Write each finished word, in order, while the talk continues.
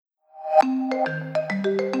In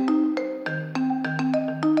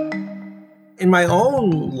my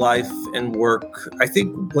own life and work, I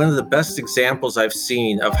think one of the best examples I've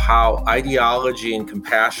seen of how ideology and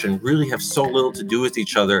compassion really have so little to do with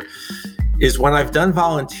each other is when I've done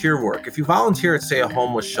volunteer work. If you volunteer at, say, a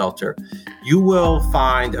homeless shelter, you will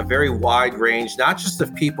find a very wide range, not just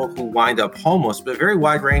of people who wind up homeless, but a very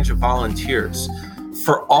wide range of volunteers.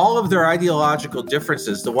 For all of their ideological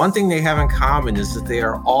differences, the one thing they have in common is that they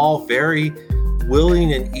are all very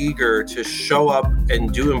willing and eager to show up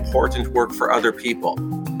and do important work for other people.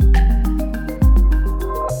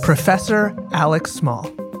 Professor Alex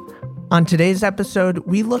Small. On today's episode,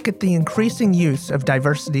 we look at the increasing use of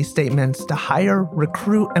diversity statements to hire,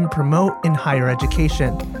 recruit, and promote in higher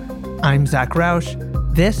education. I'm Zach Rausch.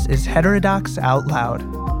 This is Heterodox Out Loud.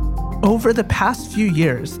 Over the past few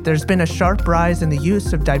years, there's been a sharp rise in the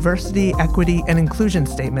use of diversity, equity, and inclusion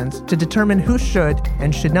statements to determine who should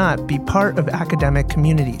and should not be part of academic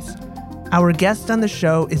communities. Our guest on the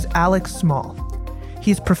show is Alex Small.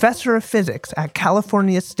 He's professor of physics at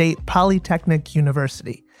California State Polytechnic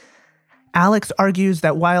University. Alex argues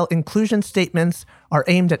that while inclusion statements are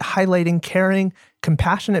aimed at highlighting caring,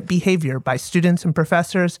 compassionate behavior by students and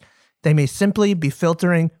professors, they may simply be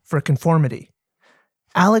filtering for conformity.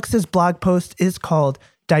 Alex's blog post is called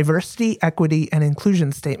Diversity, Equity, and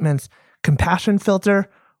Inclusion Statements, Compassion Filter,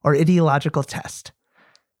 or Ideological Test.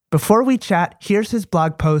 Before we chat, here's his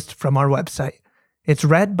blog post from our website. It's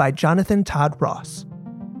read by Jonathan Todd Ross.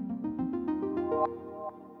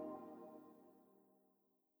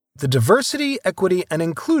 The Diversity, Equity, and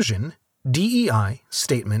Inclusion, DEI,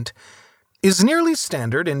 statement is nearly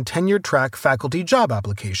standard in tenure-track faculty job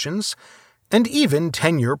applications and even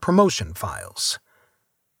tenure promotion files.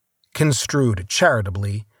 Construed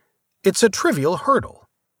charitably, it's a trivial hurdle.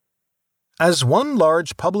 As one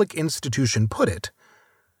large public institution put it,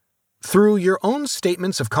 through your own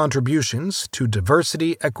statements of contributions to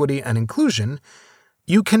diversity, equity, and inclusion,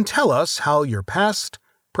 you can tell us how your past,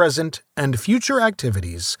 present, and future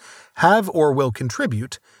activities have or will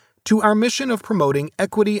contribute to our mission of promoting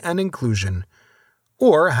equity and inclusion,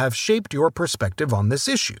 or have shaped your perspective on this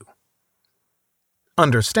issue.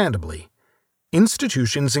 Understandably,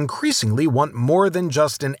 institutions increasingly want more than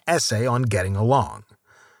just an essay on getting along.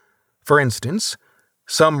 For instance,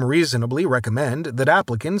 some reasonably recommend that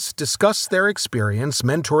applicants discuss their experience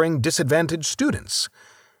mentoring disadvantaged students.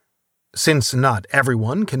 Since not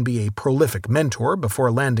everyone can be a prolific mentor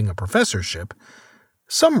before landing a professorship,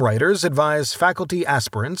 some writers advise faculty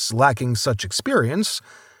aspirants lacking such experience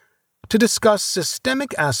to discuss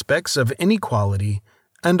systemic aspects of inequality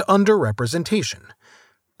and underrepresentation,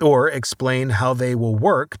 or explain how they will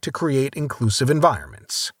work to create inclusive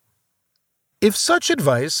environments. If such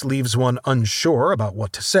advice leaves one unsure about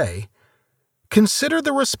what to say, consider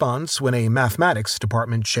the response when a mathematics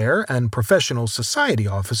department chair and professional society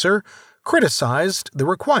officer criticized the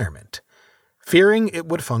requirement, fearing it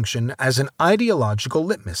would function as an ideological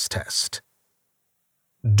litmus test.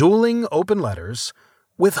 Dueling open letters,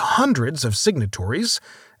 with hundreds of signatories,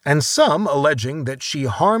 and some alleging that she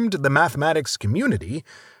harmed the mathematics community,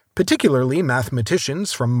 particularly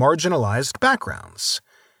mathematicians from marginalized backgrounds.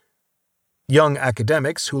 Young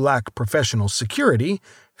academics who lack professional security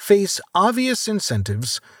face obvious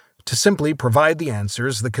incentives to simply provide the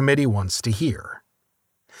answers the committee wants to hear.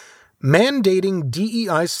 Mandating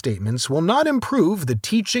DEI statements will not improve the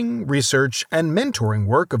teaching, research, and mentoring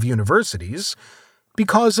work of universities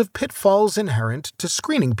because of pitfalls inherent to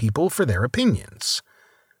screening people for their opinions.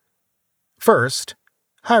 First,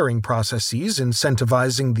 hiring processes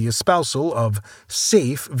incentivizing the espousal of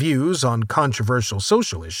safe views on controversial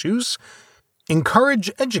social issues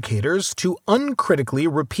encourage educators to uncritically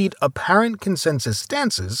repeat apparent consensus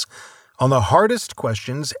stances on the hardest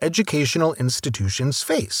questions educational institutions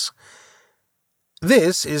face.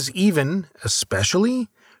 This is even, especially,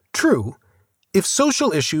 true if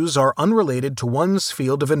social issues are unrelated to one's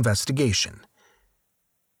field of investigation.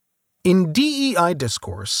 In DEI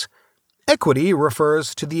discourse, equity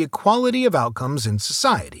refers to the equality of outcomes in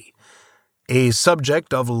society, a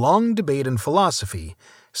subject of long debate in philosophy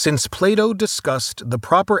since Plato discussed the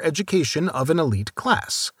proper education of an elite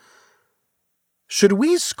class. Should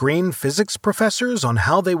we screen physics professors on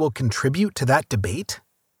how they will contribute to that debate?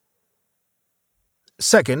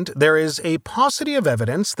 Second, there is a paucity of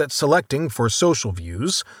evidence that selecting for social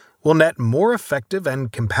views will net more effective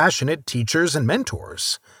and compassionate teachers and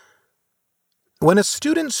mentors. When a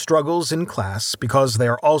student struggles in class because they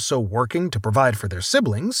are also working to provide for their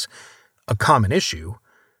siblings, a common issue,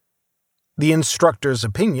 the instructor's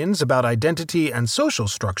opinions about identity and social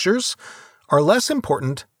structures are less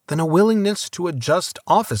important than a willingness to adjust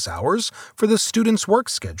office hours for the student's work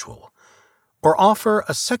schedule, or offer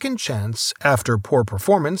a second chance after poor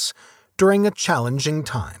performance during a challenging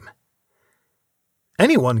time.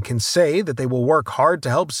 Anyone can say that they will work hard to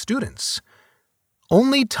help students.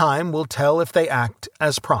 Only time will tell if they act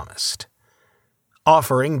as promised.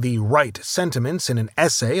 Offering the right sentiments in an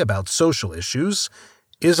essay about social issues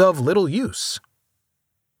is of little use.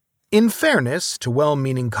 In fairness to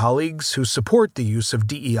well-meaning colleagues who support the use of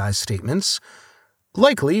DEI statements,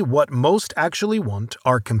 likely what most actually want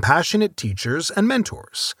are compassionate teachers and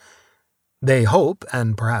mentors. They hope,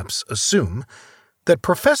 and perhaps assume, that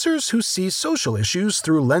professors who see social issues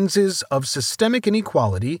through lenses of systemic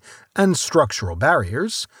inequality and structural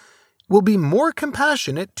barriers will be more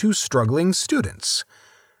compassionate to struggling students.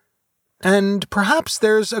 And perhaps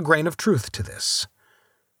there's a grain of truth to this.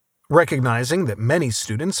 Recognizing that many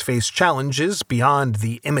students face challenges beyond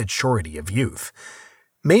the immaturity of youth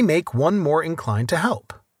may make one more inclined to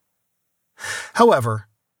help. However,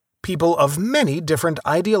 people of many different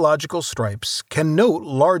ideological stripes can note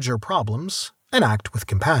larger problems and act with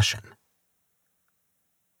compassion.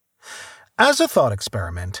 As a thought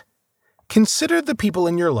experiment, consider the people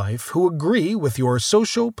in your life who agree with your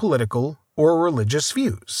social, political, or religious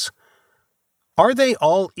views. Are they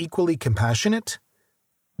all equally compassionate?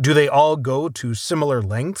 Do they all go to similar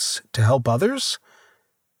lengths to help others?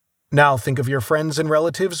 Now think of your friends and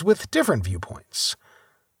relatives with different viewpoints.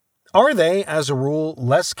 Are they, as a rule,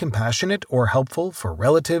 less compassionate or helpful for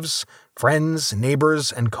relatives, friends,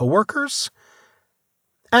 neighbors, and coworkers?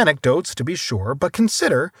 Anecdotes, to be sure, but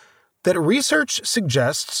consider that research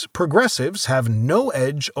suggests progressives have no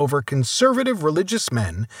edge over conservative religious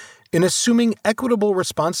men in assuming equitable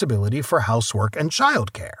responsibility for housework and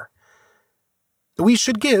childcare. We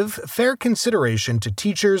should give fair consideration to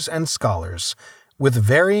teachers and scholars with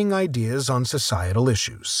varying ideas on societal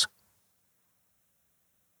issues.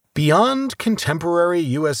 Beyond contemporary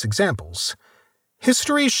U.S. examples,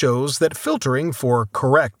 history shows that filtering for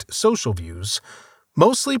correct social views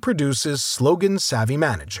mostly produces slogan-savvy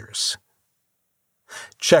managers.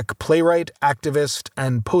 Czech playwright, activist,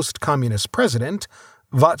 and post-communist president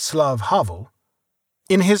Václav Havel,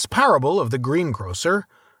 in his parable of the greengrocer,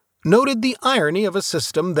 noted the irony of a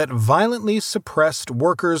system that violently suppressed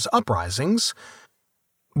workers' uprisings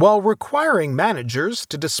while requiring managers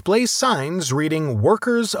to display signs reading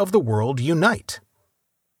 "Workers of the World Unite."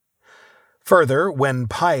 Further, when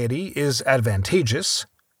piety is advantageous,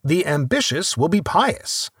 the ambitious will be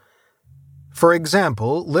pious. For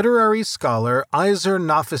example, literary scholar Iser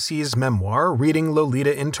Nafisi's memoir, Reading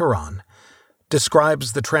Lolita in Tehran,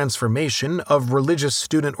 describes the transformation of religious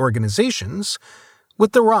student organizations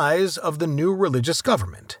with the rise of the new religious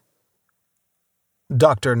government.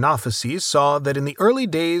 Dr. Nafisi saw that in the early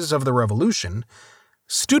days of the revolution,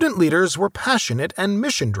 student leaders were passionate and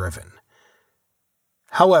mission-driven.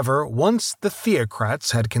 However, once the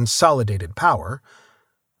theocrats had consolidated power,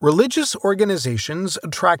 religious organizations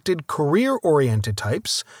attracted career-oriented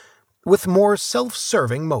types with more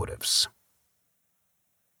self-serving motives.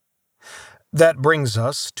 That brings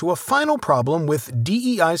us to a final problem with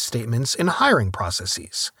DEI statements in hiring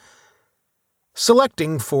processes.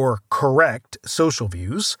 Selecting for correct social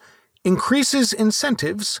views increases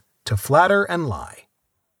incentives to flatter and lie.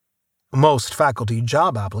 Most faculty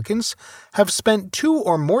job applicants have spent 2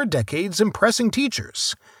 or more decades impressing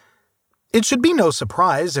teachers. It should be no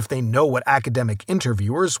surprise if they know what academic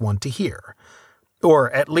interviewers want to hear,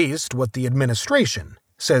 or at least what the administration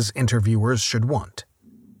says interviewers should want.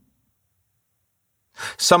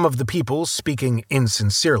 Some of the people speaking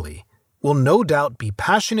insincerely will no doubt be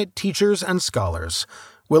passionate teachers and scholars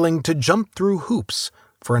willing to jump through hoops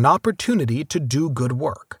for an opportunity to do good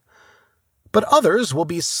work. But others will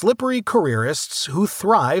be slippery careerists who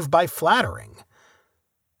thrive by flattering.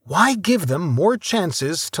 Why give them more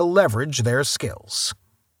chances to leverage their skills?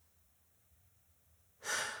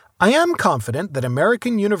 I am confident that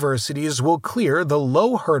American universities will clear the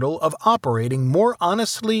low hurdle of operating more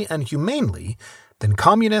honestly and humanely than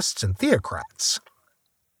communists and theocrats.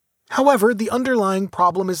 However, the underlying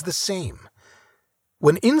problem is the same.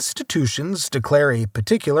 When institutions declare a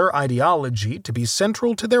particular ideology to be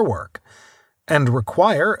central to their work and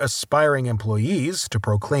require aspiring employees to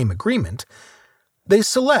proclaim agreement, they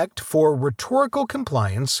select for rhetorical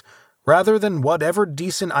compliance rather than whatever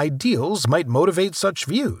decent ideals might motivate such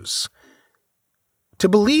views. To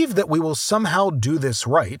believe that we will somehow do this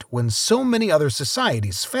right when so many other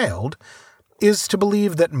societies failed is to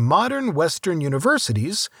believe that modern Western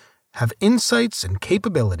universities have insights and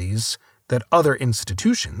capabilities that other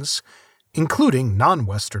institutions, including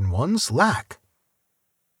non-Western ones, lack.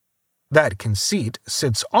 That conceit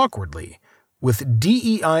sits awkwardly with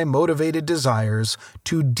DEI-motivated desires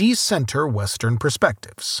to decenter Western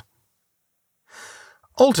perspectives.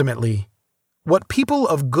 Ultimately, what people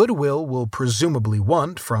of goodwill will presumably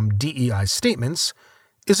want from DEI statements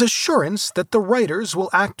is assurance that the writers will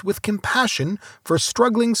act with compassion for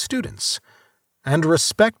struggling students and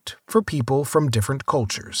respect for people from different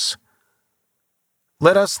cultures.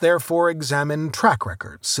 Let us therefore examine track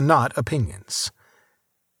records, not opinions.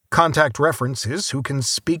 Contact references who can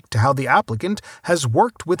speak to how the applicant has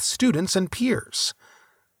worked with students and peers.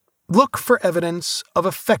 Look for evidence of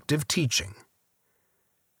effective teaching.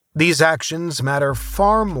 These actions matter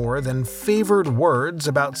far more than favored words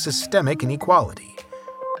about systemic inequality,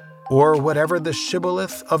 or whatever the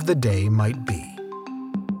shibboleth of the day might be.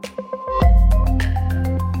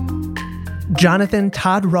 Jonathan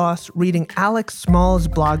Todd Ross reading Alex Small's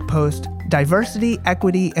blog post, Diversity,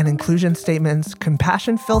 Equity, and Inclusion Statements,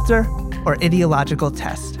 Compassion Filter or Ideological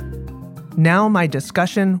Test. Now my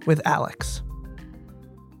discussion with Alex.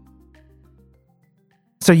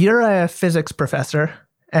 So you're a physics professor,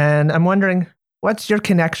 and I'm wondering, what's your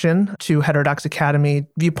connection to Heterodox Academy,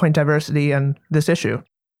 viewpoint diversity, and this issue?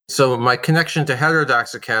 So my connection to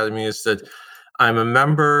Heterodox Academy is that I'm a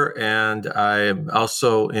member and I'm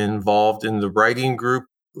also involved in the writing group,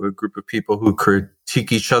 a group of people who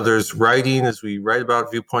critique each other's writing as we write about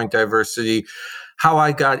viewpoint diversity. How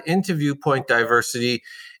I got into viewpoint diversity,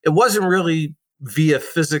 it wasn't really via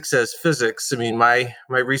physics as physics. I mean, my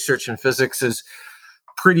research in physics is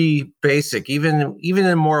pretty basic, even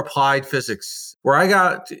in more applied physics. Where I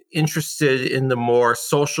got interested in the more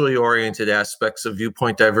socially oriented aspects of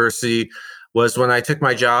viewpoint diversity was when I took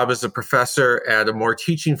my job as a professor at a more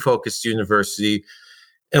teaching-focused university.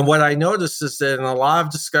 And what I noticed is that in a lot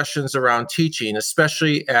of discussions around teaching,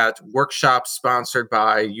 especially at workshops sponsored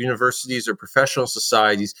by universities or professional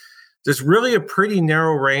societies, there's really a pretty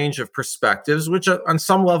narrow range of perspectives, which on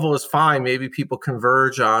some level is fine. Maybe people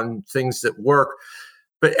converge on things that work.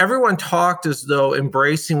 But everyone talked as though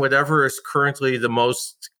embracing whatever is currently the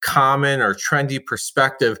most common or trendy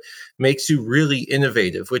perspective makes you really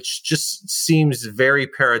innovative, which just seems very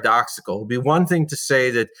paradoxical. It'd be one thing to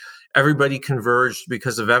say that everybody converged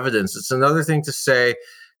because of evidence. It's another thing to say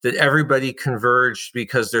that everybody converged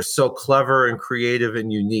because they're so clever and creative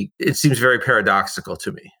and unique. It seems very paradoxical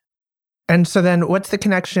to me. And so then what's the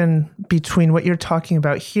connection between what you're talking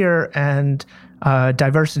about here and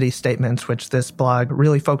diversity statements, which this blog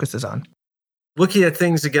really focuses on? Looking at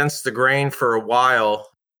things against the grain for a while,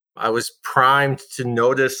 I was primed to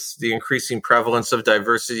notice the increasing prevalence of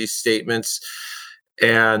diversity statements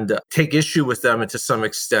and take issue with them to some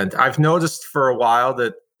extent. I've noticed for a while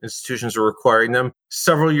that institutions are requiring them.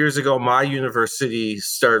 Several years ago, my university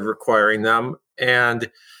started requiring them. And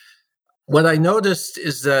what I noticed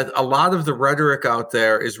is that a lot of the rhetoric out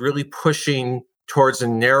there is really pushing towards a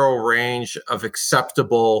narrow range of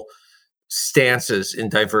acceptable stances in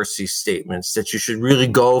diversity statements, that you should really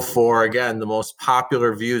go for, again, the most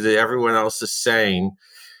popular view that everyone else is saying.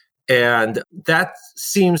 And that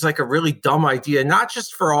seems like a really dumb idea, not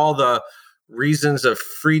just for all the reasons of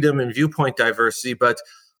freedom and viewpoint diversity, but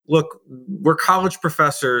look, we're college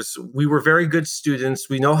professors. We were very good students.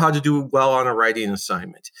 We know how to do well on a writing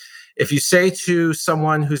assignment. If you say to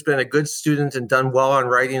someone who's been a good student and done well on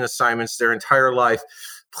writing assignments their entire life,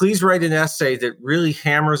 please write an essay that really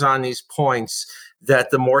hammers on these points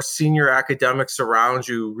that the more senior academics around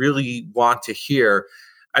you really want to hear.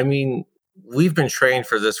 I mean, we've been trained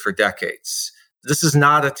for this for decades. This is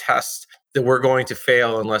not a test that we're going to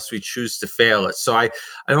fail unless we choose to fail it. So I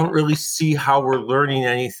don't really see how we're learning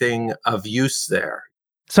anything of use there.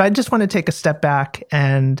 So I just want to take a step back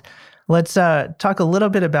and let's talk a little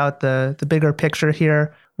bit about the bigger picture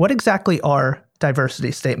here. What exactly are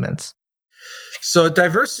diversity statements? So a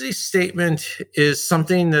diversity statement is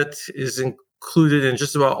something that is included in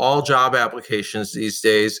just about all job applications these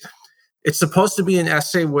days. It's supposed to be an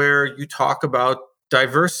essay where you talk about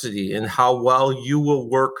diversity and how well you will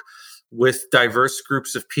work with diverse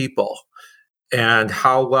groups of people and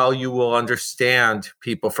how well you will understand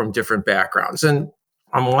people from different backgrounds. And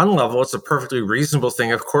on one level, it's a perfectly reasonable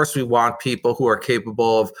thing. Of course, we want people who are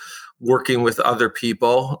capable of working with other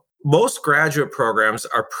people. Most graduate programs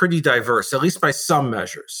are pretty diverse, at least by some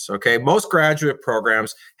measures, okay? Most graduate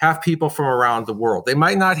programs have people from around the world. They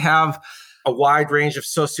might not have a wide range of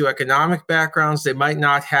socioeconomic backgrounds. They might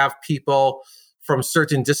not have people from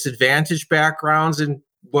certain disadvantaged backgrounds in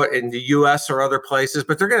the US or other places,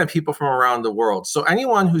 but they're going to have people from around the world. So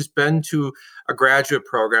anyone who's been to a graduate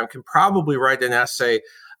program can probably write an essay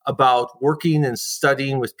about working and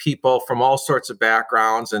studying with people from all sorts of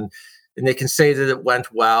backgrounds and and they can say that it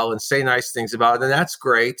went well and say nice things about it, and that's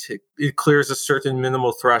great. It clears a certain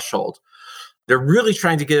minimal threshold. They're really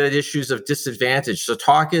trying to get at issues of disadvantage. So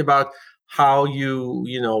talking about how you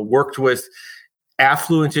worked with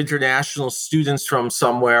affluent international students from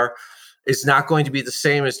somewhere is not going to be the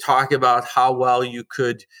same as talking about how well you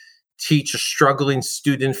could teach a struggling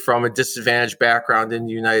student from a disadvantaged background in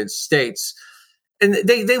the United States. And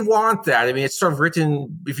they want that. I mean, it's sort of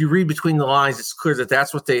written, if you read between the lines, it's clear that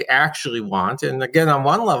that's what they actually want. And again, on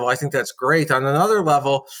one level, I think that's great. On another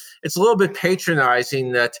level, it's a little bit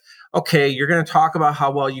patronizing that, okay, you're going to talk about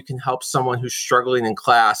how well you can help someone who's struggling in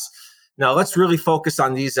class. Now, let's really focus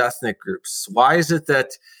on these ethnic groups. Why is it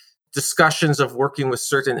that discussions of working with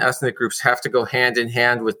certain ethnic groups have to go hand in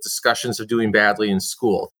hand with discussions of doing badly in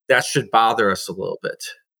school? That should bother us a little bit.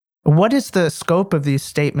 What is the scope of these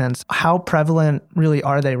statements? How prevalent really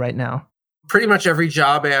are they right now? Pretty much every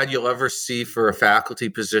job ad you'll ever see for a faculty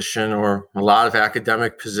position or a lot of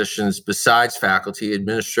academic positions besides faculty,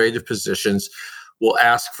 administrative positions, will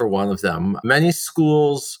ask for one of them. Many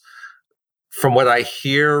schools, from what I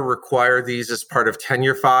hear, require these as part of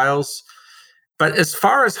tenure files. But as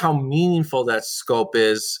far as how meaningful that scope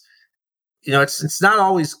is, it's not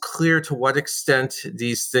always clear to what extent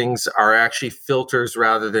these things are actually filters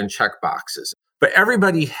rather than checkboxes. But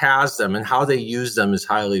everybody has them, and how they use them is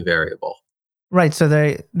highly variable. Right. So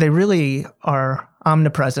they really are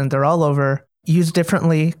omnipresent. They're all over, used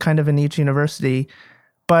differently kind of in each university.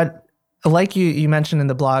 But like you mentioned in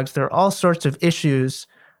the blogs, there are all sorts of issues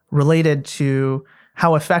related to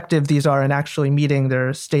how effective these are in actually meeting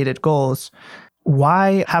their stated goals.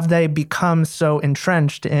 Why have they become so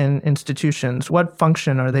entrenched in institutions? What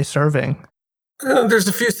function are they serving? There's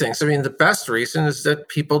a few things. I mean, the best reason is that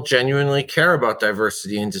people genuinely care about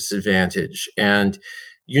diversity and disadvantage. And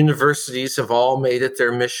universities have all made it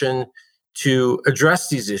their mission to address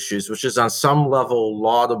these issues, which is on some level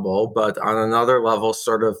laudable, but on another level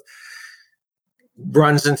sort of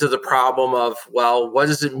runs into the problem of, well, what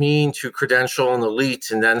does it mean to credential an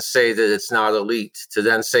elite and then say that it's not elite, to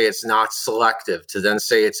then say it's not selective, to then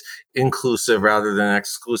say it's inclusive rather than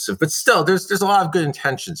exclusive? But still, there's a lot of good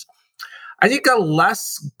intentions. I think a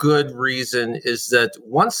less good reason is that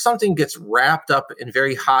once something gets wrapped up in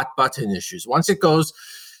very hot button issues, once it goes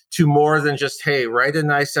to more than just, hey, write a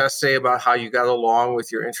nice essay about how you got along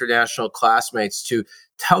with your international classmates, to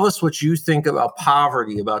tell us what you think about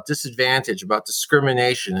poverty, about disadvantage, about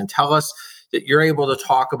discrimination, and tell us that you're able to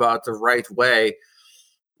talk about the right way.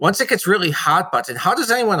 Once it gets really hot button, how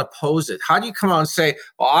does anyone oppose it? How do you come out and say,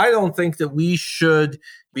 well, I don't think that we should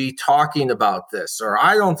be talking about this, or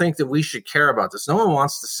I don't think that we should care about this? No one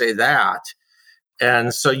wants to say that.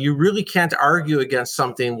 And so you really can't argue against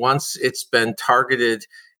something once it's been targeted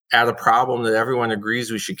at a problem that everyone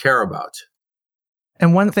agrees we should care about.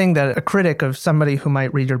 And one thing that a critic of somebody who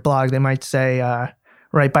might read your blog, they might say,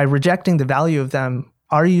 right, by rejecting the value of them,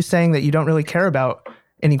 are you saying that you don't really care about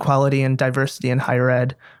inequality and diversity in higher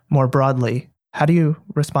ed more broadly? How do you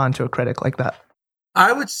respond to a critic like that?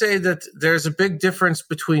 I would say that there's a big difference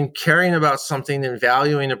between caring about something and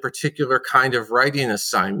valuing a particular kind of writing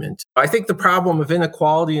assignment. I think the problem of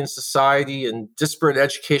inequality in society and disparate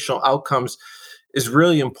educational outcomes is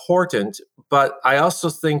really important. But I also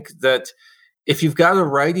think that if you've got a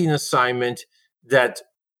writing assignment that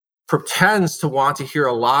pretends to want to hear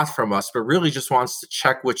a lot from us, but really just wants to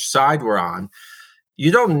check which side we're on,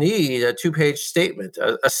 you don't need a 2-page statement.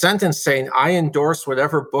 A sentence saying, I endorse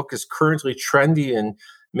whatever book is currently trendy and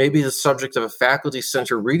maybe the subject of a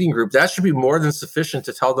faculty-centered reading group, that should be more than sufficient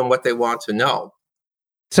to tell them what they want to know.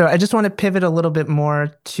 So I just want to pivot a little bit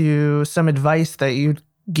more to some advice that you'd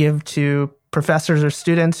give to professors or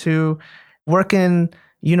students who work in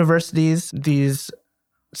universities. These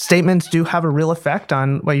statements do have a real effect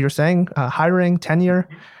on what you're saying, hiring, tenure.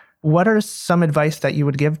 What are some advice that you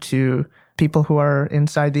would give to people who are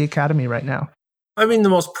inside the academy right now? I mean, the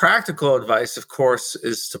most practical advice, of course,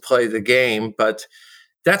 is to play the game, but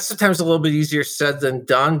that's sometimes a little bit easier said than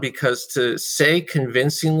done, because to say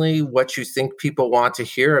convincingly what you think people want to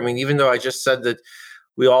hear, I mean, even though I just said that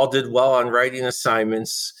we all did well on writing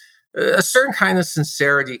assignments, a certain kind of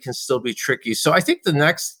sincerity can still be tricky. So I think the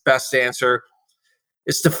next best answer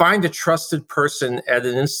is to find a trusted person at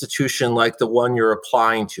an institution like the one you're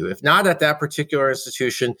applying to. If not at that particular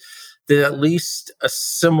institution, then at least a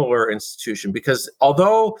similar institution. Because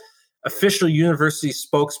although official university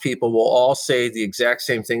spokespeople will all say the exact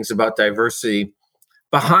same things about diversity,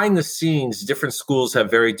 behind the scenes, different schools have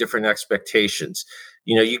very different expectations.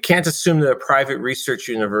 You can't assume that a private research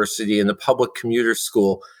university and the public commuter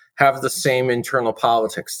school have the same internal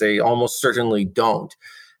politics. They almost certainly don't.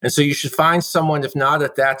 And so you should find someone, if not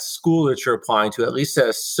at that school that you're applying to, at least at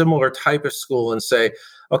a similar type of school, and say,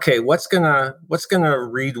 okay, what's gonna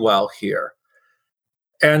read well here?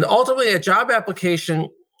 And ultimately, a job application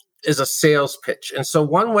is a sales pitch. And so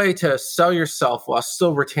one way to sell yourself while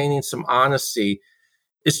still retaining some honesty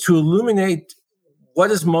is to illuminate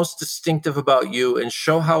what is most distinctive about you and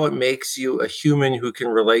show how it makes you a human who can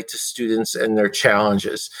relate to students and their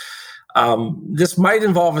challenges. This might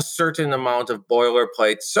involve a certain amount of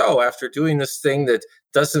boilerplate. So after doing this thing that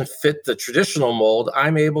doesn't fit the traditional mold,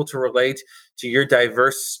 I'm able to relate to your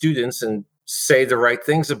diverse students and say the right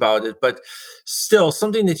things about it. But still,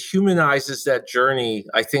 something that humanizes that journey,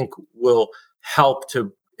 I think, will help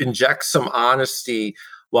to inject some honesty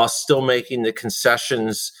while still making the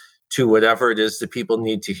concessions to whatever it is that people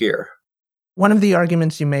need to hear. One of the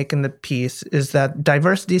arguments you make in the piece is that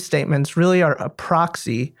diversity statements really are a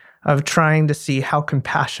proxy of trying to see how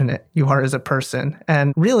compassionate you are as a person.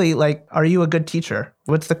 And really, are you a good teacher?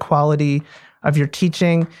 What's the quality of your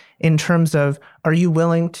teaching in terms of, are you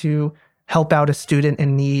willing to help out a student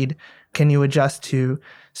in need? Can you adjust to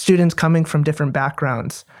students coming from different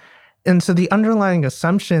backgrounds? And so the underlying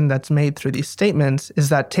assumption that's made through these statements is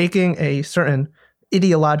that taking a certain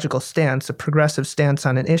ideological stance, a progressive stance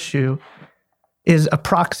on an issue, is a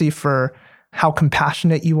proxy for how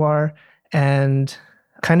compassionate you are and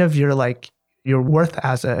kind of your worth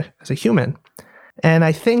as a human. And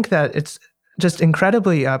I think that it's just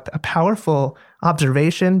incredibly a powerful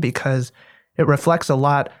observation because it reflects a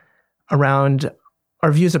lot around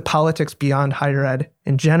our views of politics beyond higher ed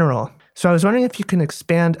in general. So I was wondering if you can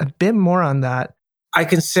expand a bit more on that. I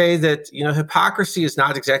can say that, hypocrisy is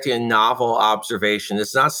not exactly a novel observation.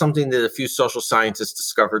 It's not something that a few social scientists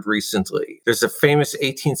discovered recently. There's a famous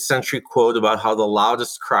 18th century quote about how the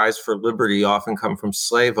loudest cries for liberty often come from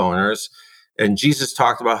slave owners. And Jesus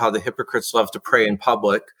talked about how the hypocrites love to pray in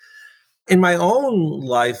public. In my own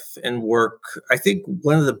life and work, I think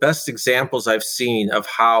one of the best examples I've seen of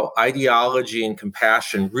how ideology and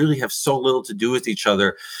compassion really have so little to do with each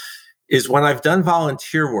other is when I've done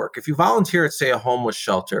volunteer work. If you volunteer at, say, a homeless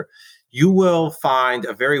shelter, you will find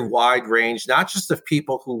a very wide range, not just of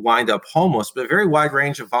people who wind up homeless, but a very wide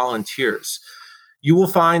range of volunteers. You will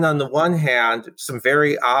find, on the one hand, some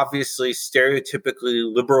very obviously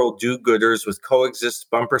stereotypically liberal do-gooders with coexist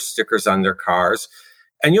bumper stickers on their cars.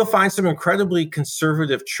 And you'll find some incredibly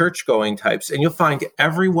conservative church-going types, and you'll find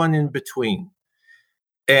everyone in between.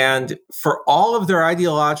 And for all of their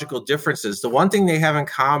ideological differences, the one thing they have in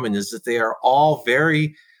common is that they are all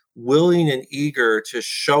very willing and eager to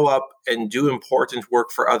show up and do important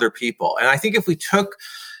work for other people. And I think if we took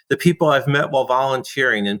the people I've met while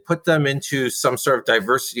volunteering and put them into some sort of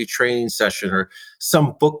diversity training session or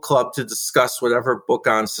some book club to discuss whatever book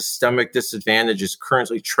on systemic disadvantage is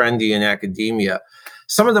currently trendy in academia,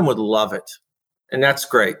 some of them would love it. And that's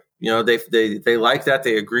great. They like that.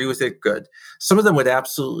 They agree with it. Good. Some of them would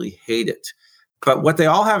absolutely hate it. But what they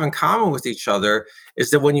all have in common with each other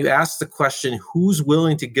is that when you ask the question, who's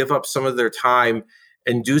willing to give up some of their time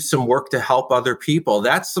and do some work to help other people,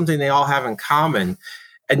 that's something they all have in common.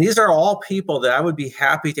 And these are all people that I would be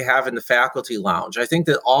happy to have in the faculty lounge. I think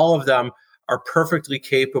that all of them are perfectly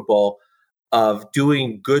capable of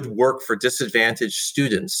doing good work for disadvantaged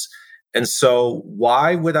students. And so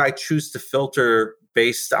why would I choose to filter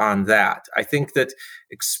based on that? I think that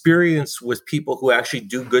experience with people who actually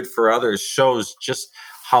do good for others shows just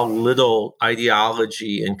how little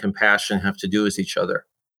ideology and compassion have to do with each other.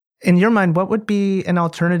 In your mind, what would be an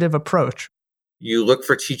alternative approach? You look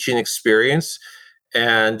for teaching experience.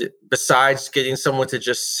 And besides getting someone to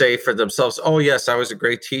just say for themselves, oh, yes, I was a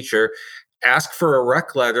great teacher, ask for a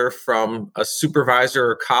rec letter from a supervisor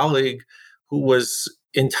or colleague who was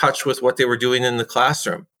in touch with what they were doing in the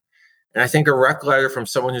classroom. And I think a rec letter from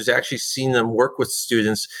someone who's actually seen them work with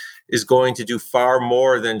students is going to do far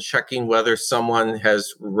more than checking whether someone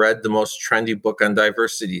has read the most trendy book on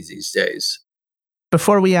diversity these days.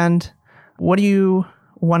 Before we end, what do you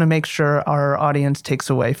want to make sure our audience takes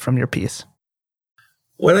away from your piece?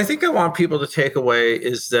 What I think I want people to take away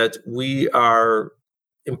is that we are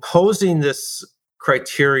imposing this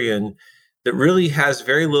criterion that really has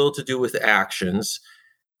very little to do with actions.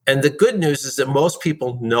 And the good news is that most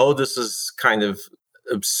people know this is kind of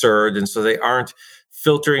absurd, and so they aren't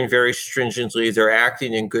filtering very stringently. They're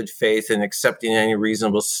acting in good faith and accepting any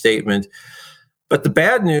reasonable statement. But the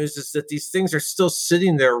bad news is that these things are still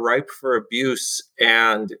sitting there ripe for abuse,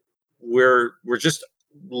 and we're just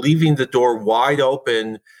leaving the door wide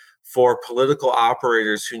open for political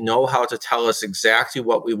operators who know how to tell us exactly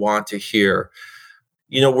what we want to hear.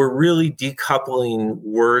 we're really decoupling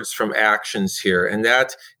words from actions here, and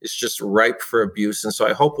that is just ripe for abuse. And so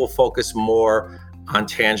I hope we'll focus more on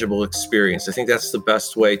tangible experience. I think that's the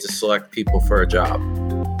best way to select people for a job.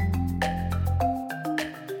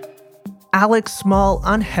 Alex Small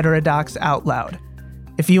on Heterodox Out Loud.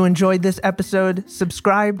 If you enjoyed this episode,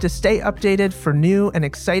 subscribe to stay updated for new and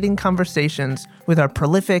exciting conversations with our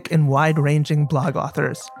prolific and wide-ranging blog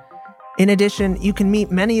authors. In addition, you can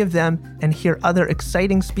meet many of them and hear other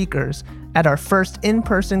exciting speakers at our first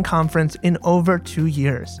in-person conference in over 2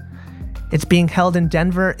 years. It's being held in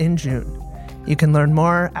Denver in June. You can learn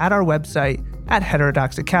more at our website at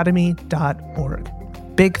heterodoxacademy.org.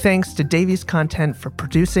 Big thanks to Davies Content for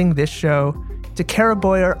producing this show. To Kara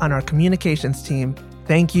Boyer on our communications team,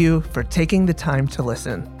 thank you for taking the time to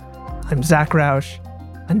listen. I'm Zach Roush.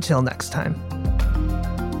 Until next time.